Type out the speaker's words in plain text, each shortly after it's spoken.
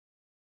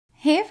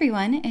Hey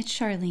everyone, it's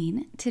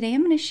Charlene. Today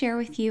I'm going to share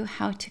with you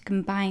how to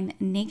combine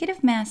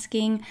negative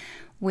masking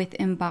with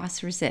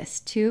Emboss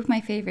Resist, two of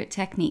my favorite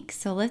techniques.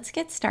 So let's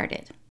get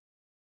started.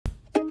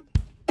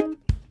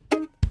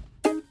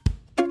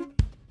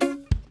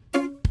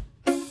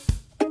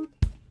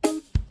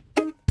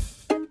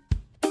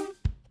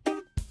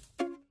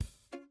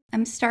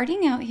 I'm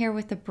starting out here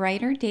with the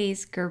Brighter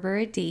Days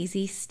Gerbera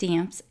Daisy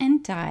stamps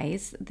and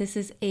dies. This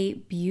is a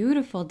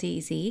beautiful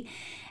daisy,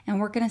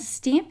 and we're going to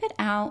stamp it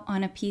out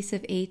on a piece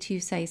of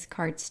A2 size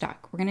cardstock.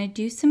 We're going to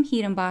do some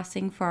heat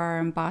embossing for our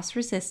Emboss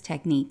Resist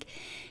technique.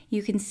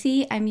 You can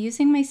see I'm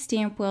using my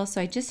stamp wheel,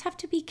 so I just have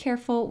to be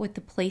careful with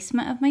the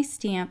placement of my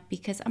stamp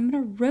because I'm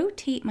going to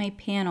rotate my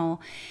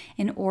panel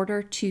in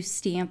order to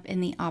stamp in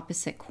the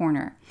opposite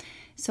corner.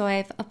 So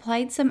I've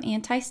applied some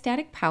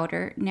anti-static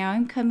powder. Now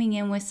I'm coming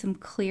in with some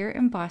clear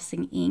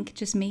embossing ink,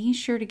 just making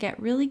sure to get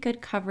really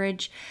good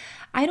coverage.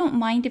 I don't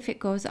mind if it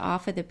goes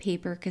off of the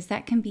paper because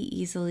that can be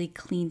easily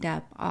cleaned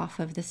up off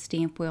of the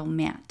stamp wheel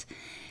mat.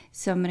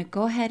 So I'm going to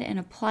go ahead and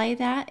apply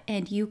that,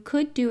 and you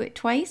could do it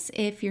twice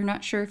if you're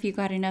not sure if you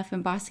got enough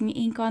embossing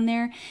ink on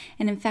there.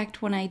 And in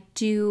fact, when I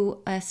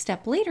do a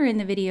step later in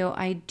the video,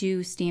 I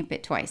do stamp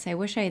it twice. I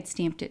wish I had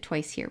stamped it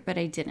twice here, but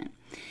I didn't.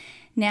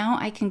 Now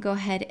I can go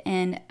ahead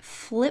and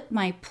flip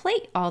my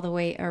plate all the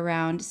way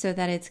around so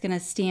that it's going to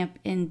stamp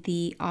in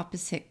the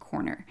opposite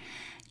corner.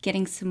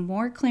 Getting some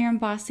more clear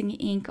embossing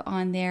ink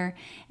on there.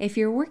 If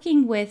you're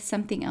working with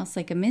something else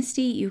like a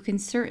MISTI, you can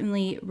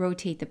certainly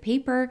rotate the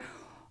paper,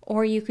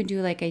 or you can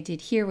do like I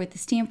did here with the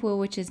stamp wheel,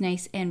 which is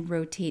nice, and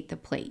rotate the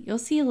plate. You'll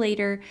see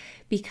later,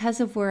 because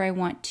of where I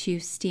want to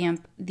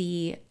stamp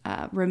the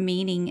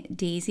remaining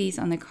daisies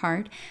on the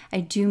card,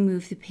 I do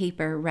move the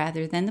paper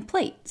rather than the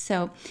plate.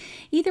 So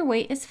either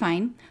way is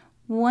fine.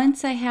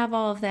 Once I have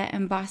all of that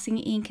embossing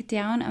ink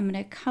down, I'm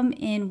going to come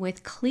in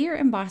with clear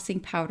embossing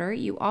powder.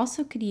 You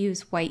also could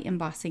use white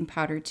embossing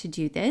powder to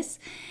do this.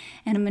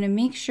 And I'm going to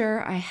make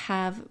sure I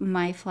have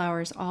my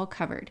flowers all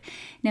covered.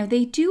 Now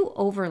they do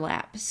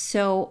overlap,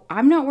 so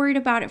I'm not worried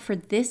about it for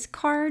this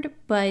card,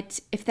 but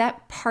if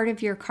that part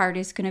of your card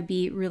is going to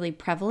be really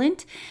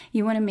prevalent,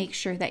 you want to make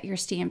sure that your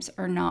stamps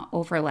are not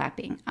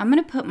overlapping. I'm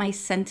going to put my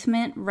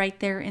sentiment right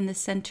there in the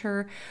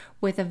center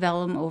with a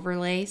vellum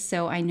overlay,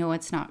 so I know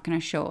it's not going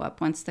to show up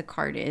once the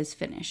card is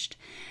finished.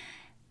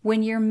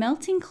 When you're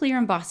melting clear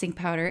embossing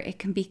powder, it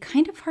can be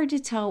kind of hard to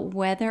tell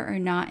whether or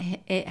not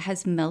it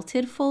has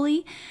melted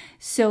fully.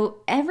 So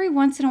every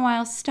once in a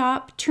while,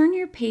 stop, turn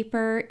your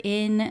paper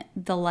in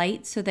the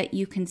light so that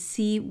you can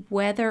see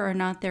whether or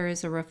not there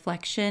is a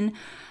reflection.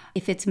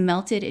 If it's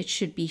melted, it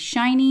should be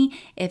shiny.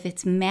 If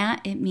it's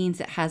matte, it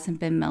means it hasn't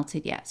been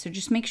melted yet. So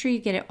just make sure you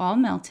get it all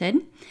melted.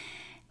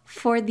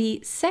 For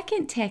the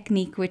second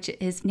technique, which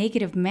is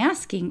negative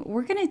masking,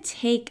 we're going to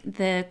take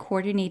the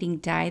coordinating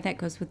die that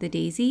goes with the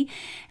daisy,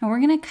 and we're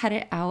going to cut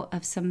it out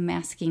of some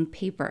masking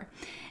paper.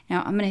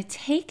 Now I'm going to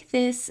take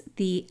this,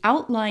 the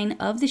outline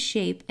of the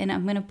shape, and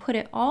I'm going to put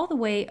it all the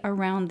way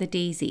around the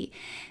daisy.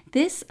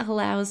 This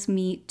allows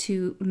me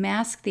to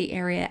mask the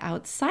area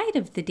outside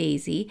of the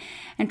daisy,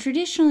 and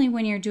traditionally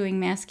when you're doing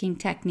masking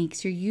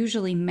techniques, you're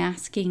usually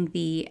masking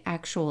the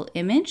actual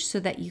image so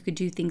that you could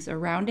do things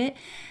around it.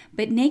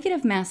 But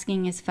negative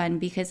masking is fun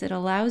because it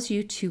allows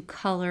you to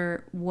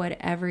color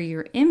whatever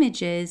your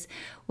image is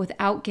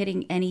without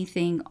getting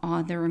anything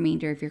on the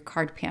remainder of your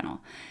card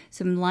panel.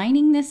 So I'm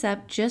lining this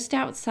up just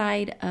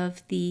outside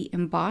of the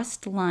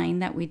embossed line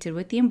that we did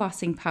with the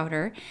embossing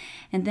powder,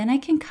 and then I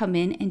can come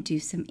in and do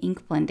some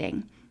ink blending.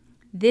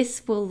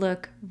 This will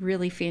look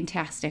really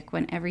fantastic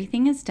when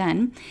everything is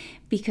done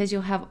because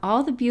you'll have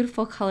all the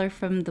beautiful color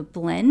from the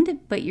blend,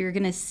 but you're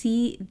going to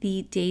see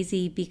the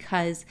daisy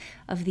because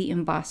of the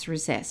Emboss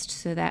Resist.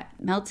 So that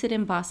melted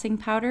embossing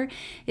powder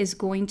is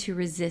going to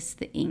resist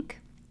the ink.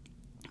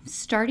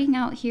 Starting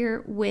out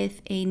here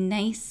with a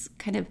nice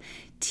kind of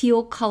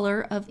teal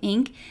color of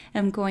ink,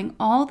 I'm going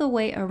all the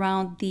way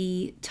around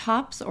the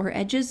tops or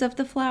edges of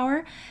the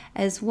flower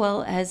as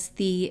well as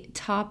the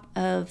top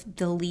of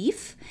the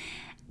leaf,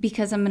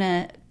 because I'm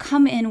going to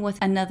come in with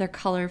another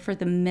color for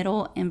the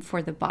middle and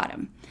for the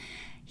bottom.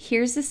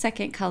 Here's the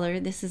second color.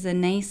 This is a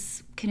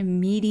nice kind of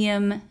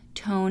medium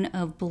tone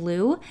of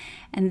blue,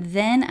 and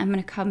then I'm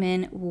going to come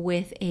in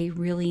with a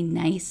really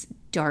nice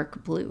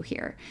dark blue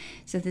here.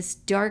 So this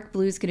dark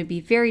blue is going to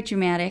be very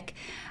dramatic,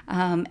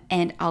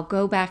 and I'll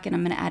go back and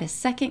I'm going to add a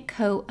second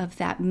coat of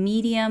that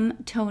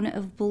medium tone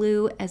of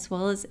blue as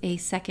well as a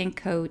second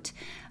coat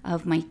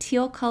of my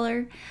teal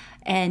color,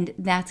 and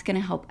that's going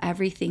to help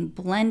everything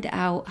blend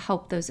out,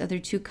 help those other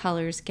two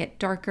colors get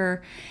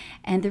darker.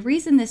 And the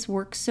reason this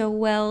works so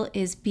well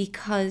is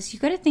because you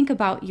got to think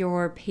about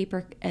your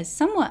paper as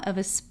somewhat of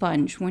a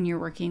sponge when you're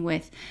working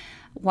with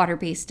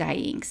water-based dye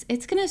inks.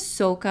 It's going to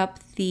soak up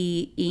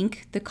the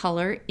ink, the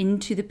color,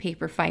 into the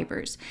paper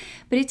fibers.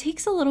 But it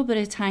takes a little bit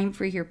of time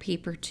for your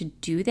paper to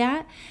do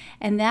that.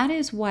 And that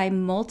is why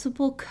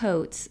multiple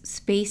coats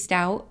spaced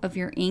out of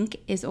your ink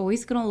is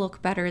always going to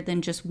look better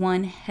than just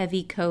one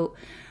heavy coat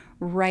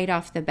right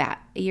off the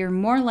bat. You're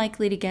more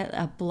likely to get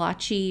a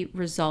blotchy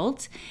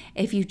result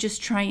if you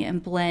just try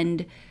and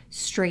blend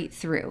straight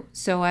through.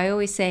 So I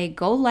always say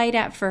go light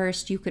at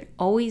first. You could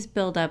always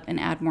build up and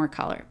add more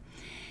color.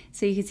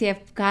 So you can see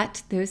I've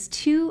got those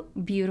two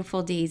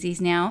beautiful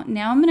daisies now.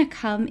 Now I'm going to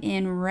come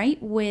in right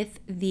with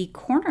the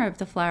corner of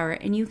the flower,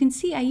 and you can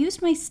see I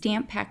used my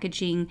stamp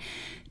packaging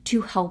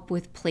to help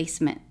with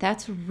placement.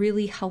 That's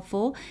really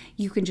helpful.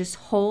 You can just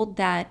hold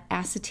that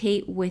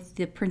acetate with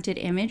the printed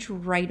image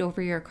right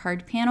over your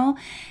card panel,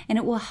 and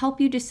it will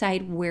help you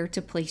decide where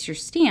to place your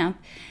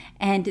stamp,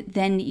 and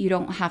then you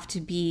don't have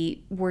to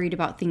be worried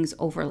about things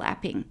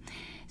overlapping.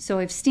 So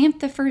I've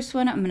stamped the first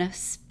one. I'm going to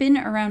spin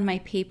around my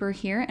paper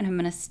here, and I'm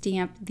going to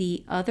stamp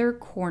the other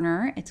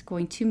corner. It's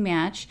going to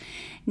match.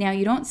 Now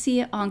you don't see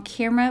it on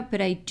camera,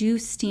 but I do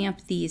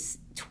stamp these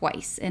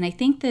twice. And I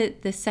think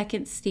that the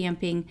second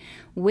stamping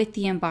with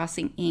the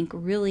embossing ink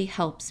really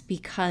helps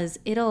because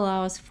it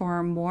allows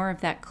for more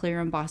of that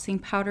clear embossing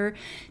powder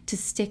to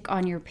stick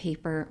on your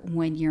paper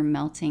when you're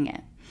melting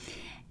it.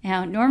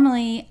 Now,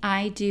 normally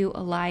I do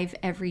a live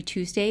every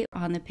Tuesday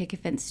on the Picket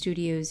Fence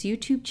Studios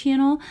YouTube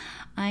channel.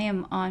 I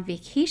am on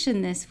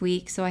vacation this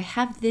week, so I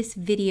have this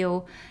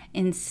video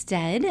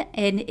instead.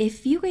 And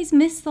if you guys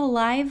missed the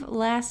live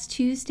last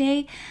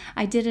Tuesday,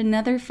 I did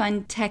another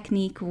fun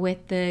technique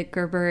with the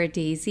Gerbera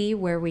daisy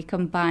where we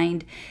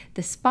combined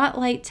the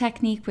spotlight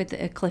technique with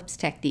the eclipse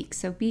technique.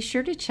 So be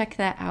sure to check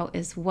that out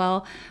as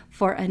well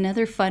for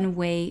another fun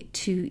way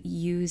to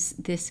use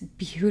this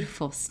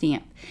beautiful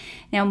stamp.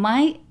 Now,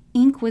 my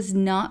ink was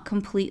not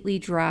completely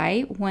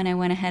dry when I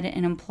went ahead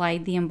and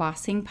applied the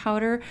embossing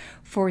powder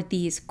for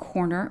these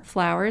corner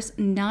flowers.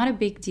 Not a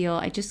big deal.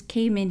 I just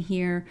came in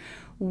here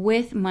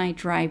with my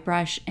dry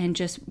brush and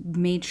just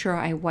made sure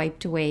I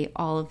wiped away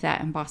all of that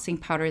embossing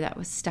powder that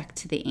was stuck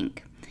to the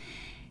ink.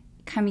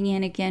 Coming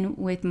in again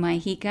with my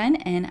heat gun,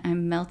 and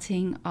I'm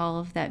melting all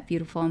of that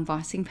beautiful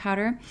embossing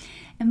powder.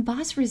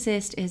 Emboss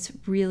Resist is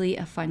really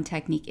a fun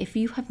technique. If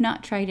you have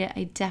not tried it,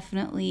 I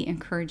definitely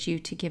encourage you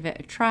to give it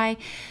a try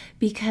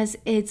because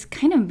it's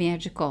kind of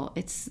magical.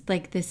 It's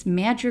like this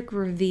magic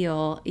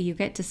reveal. You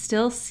get to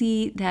still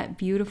see that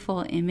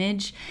beautiful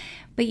image,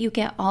 but you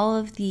get all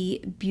of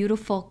the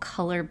beautiful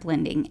color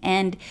blending,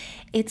 and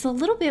it's a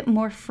little bit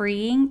more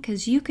freeing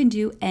because you can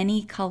do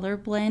any color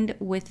blend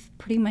with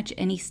pretty much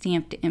any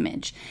stamped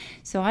image.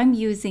 So I'm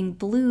using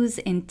blues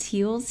and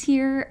teals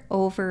here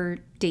over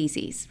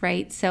daisies,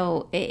 right?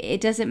 So it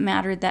doesn't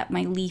matter that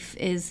my leaf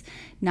is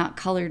not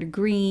colored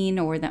green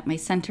or that my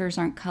centers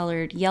aren't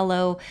colored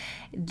yellow.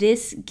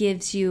 This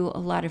gives you a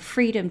lot of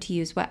freedom to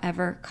use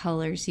whatever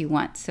colors you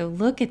want. So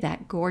look at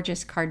that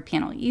gorgeous card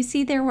panel. You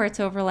see there where it's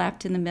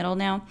overlapped in the middle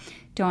now?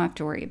 Don't have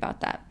to worry about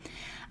that.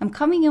 I'm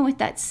coming in with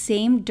that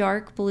same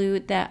dark blue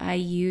that I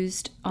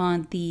used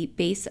on the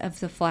base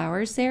of the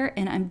flowers there,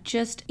 and I'm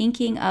just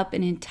inking up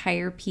an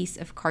entire piece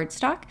of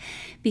cardstock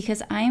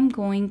because I am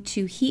going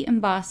to heat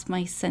emboss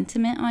my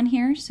sentiment on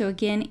here. So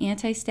again,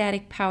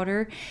 anti-static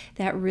powder,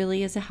 that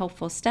really is a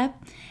helpful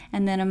step.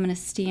 And then I'm going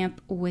to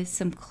stamp with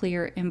some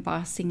clear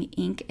embossing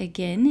ink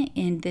again,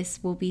 and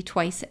this will be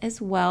twice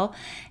as well.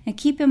 And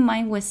keep in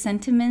mind with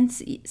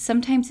sentiments,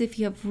 sometimes if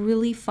you have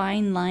really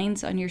fine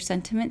lines on your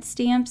sentiment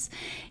stamps,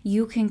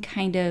 you can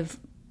kind of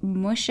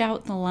mush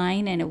out the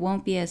line and it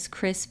won't be as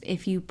crisp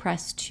if you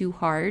press too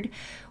hard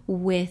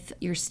with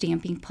your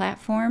stamping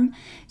platform.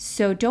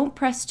 So don't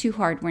press too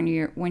hard when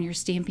you're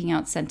stamping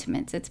out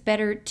sentiments. It's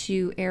better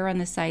to err on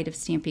the side of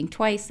stamping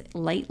twice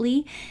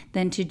lightly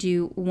than to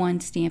do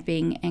one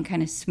stamping and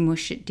kind of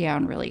smush it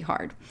down really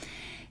hard.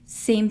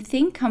 Same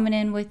thing coming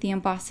in with the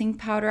embossing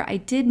powder. I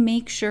did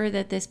make sure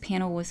that this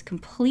panel was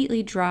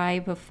completely dry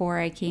before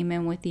I came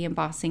in with the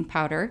embossing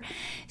powder.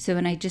 So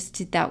when I just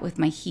did that with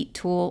my heat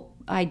tool,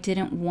 I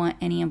didn't want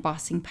any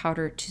embossing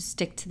powder to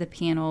stick to the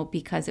panel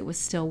because it was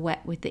still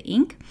wet with the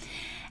ink.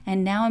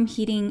 And now I'm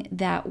heating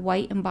that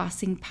white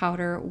embossing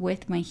powder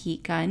with my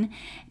heat gun,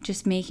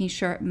 just making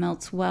sure it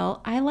melts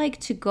well. I like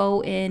to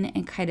go in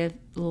and kind of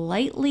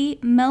lightly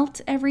melt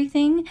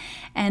everything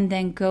and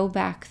then go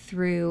back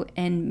through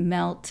and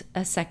melt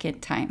a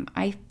second time.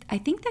 I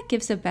think that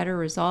gives a better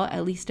result,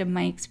 at least in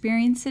my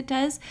experience it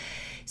does.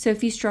 So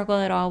if you struggle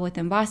at all with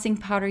embossing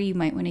powder, you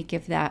might want to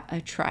give that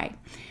a try.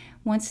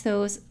 Once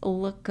those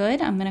look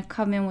good, I'm going to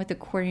come in with the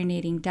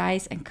coordinating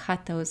dies and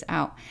cut those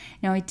out.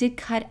 Now I did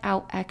cut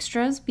out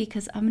extras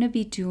because I'm going to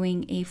be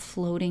doing a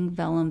floating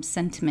vellum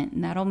sentiment,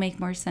 and that'll make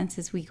more sense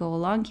as we go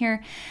along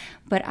here.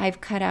 But I've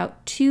cut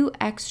out 2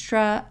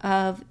 extra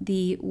of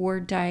the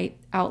word die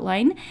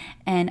outline,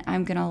 and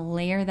I'm going to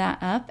layer that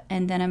up,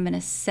 and then I'm going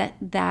to set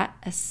that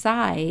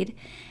aside.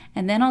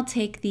 And then I'll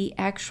take the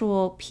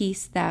actual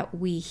piece that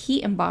we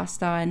heat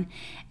embossed on,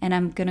 and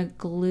I'm going to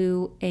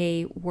glue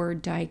a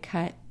word die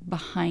cut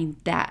behind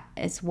that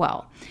as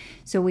well.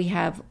 So we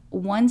have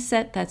one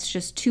set that's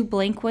just 2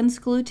 blank ones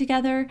glued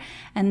together,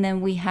 and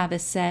then we have a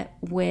set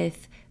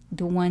with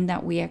the one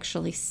that we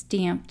actually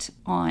stamped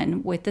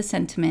on with the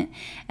sentiment,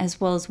 as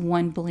well as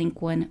one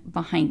blank one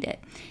behind it.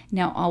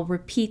 Now I'll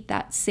repeat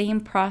that same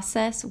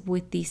process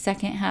with the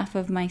second half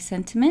of my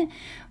sentiment,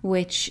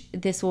 which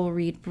this will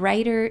read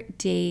brighter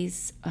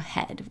days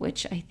ahead,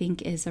 which I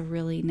think is a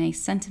really nice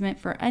sentiment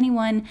for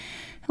anyone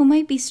who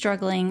might be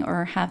struggling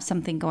or have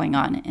something going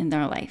on in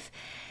their life.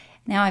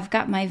 Now I've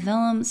got my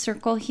vellum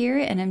circle here,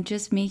 and I'm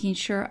just making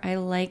sure I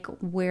like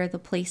where the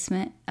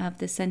placement of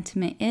the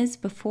sentiment is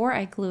before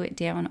I glue it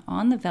down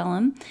on the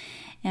vellum.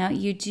 Now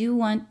you do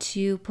want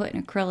to put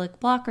an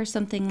acrylic block or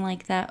something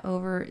like that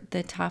over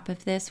the top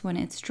of this when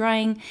it's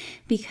drying,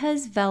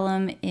 because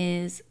vellum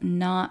is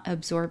not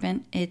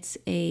absorbent. It's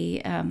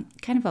a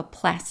kind of a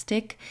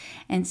plastic,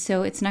 and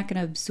so it's not going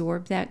to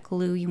absorb that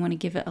glue. You want to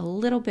give it a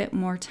little bit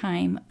more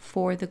time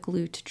for the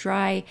glue to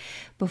dry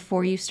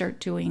before you start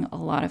doing a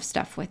lot of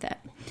stuff with it.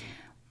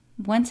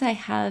 Once I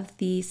have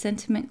the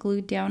sentiment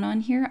glued down on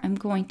here, I'm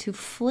going to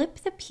flip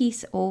the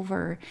piece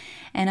over,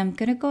 and I'm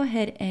going to go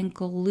ahead and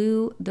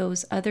glue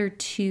those other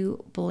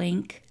two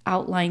blank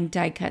outline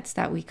die cuts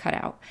that we cut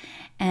out.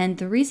 And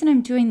the reason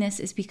I'm doing this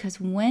is because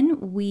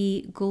when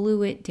we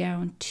glue it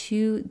down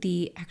to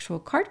the actual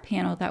card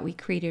panel that we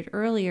created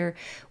earlier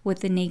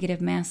with the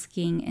negative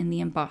masking and the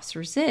emboss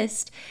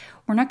resist,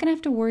 we're not going to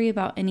have to worry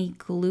about any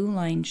glue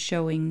lines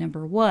showing,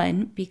 number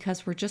one,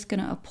 because we're just going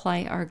to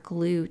apply our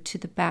glue to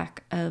the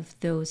back of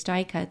those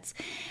die cuts.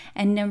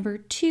 And number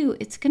two,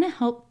 it's going to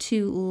help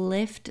to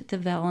lift the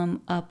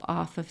vellum up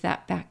off of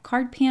that back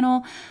card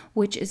panel,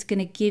 which is going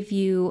to give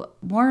you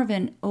more of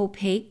an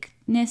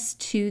opaqueness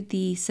to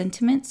the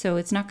sentiment, so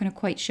it's not going to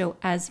quite show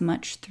as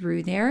much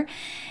through there.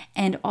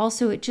 And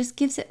also it just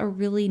gives it a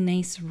really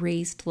nice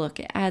raised look.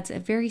 It adds a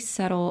very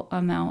subtle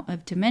amount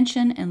of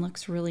dimension and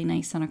looks really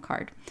nice on a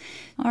card.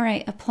 All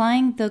right,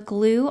 applying the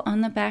glue on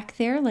the back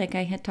there like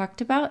I had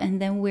talked about,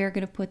 and then we're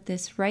going to put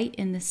this right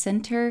in the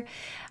center.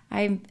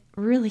 I'm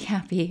really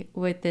happy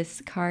with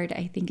this card.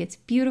 I think it's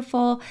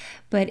beautiful,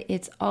 but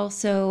it's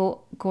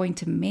also going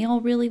to mail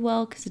really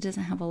well because it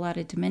doesn't have a lot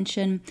of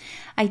dimension.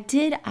 I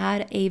did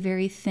add a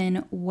very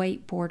thin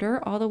white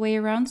border all the way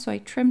around, so I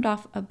trimmed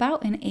off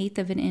about 1/8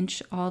 of an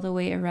inch all the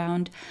way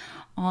around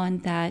on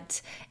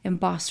that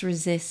emboss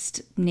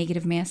resist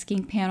negative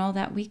masking panel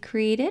that we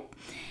created.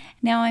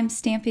 Now I'm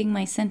stamping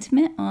my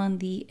sentiment on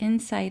the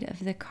inside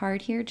of the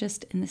card here,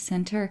 just in the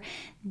center.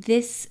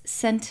 This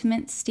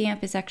sentiment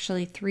stamp is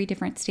actually 3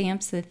 different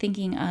stamps. The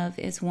thinking of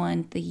is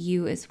one, the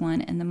U is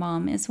one, and the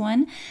mom is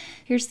one.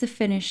 Here's the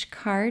finished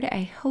card.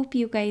 I hope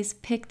you guys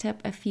picked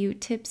up a few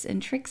tips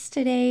and tricks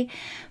today.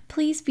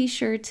 Please be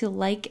sure to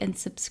like and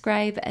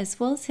subscribe, as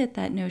well as hit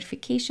that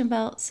notification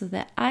bell so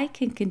that I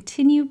can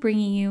continue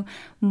bringing you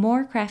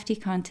more crafty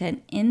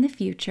content in the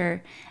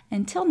future.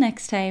 Until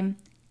next time,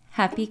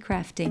 happy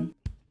crafting.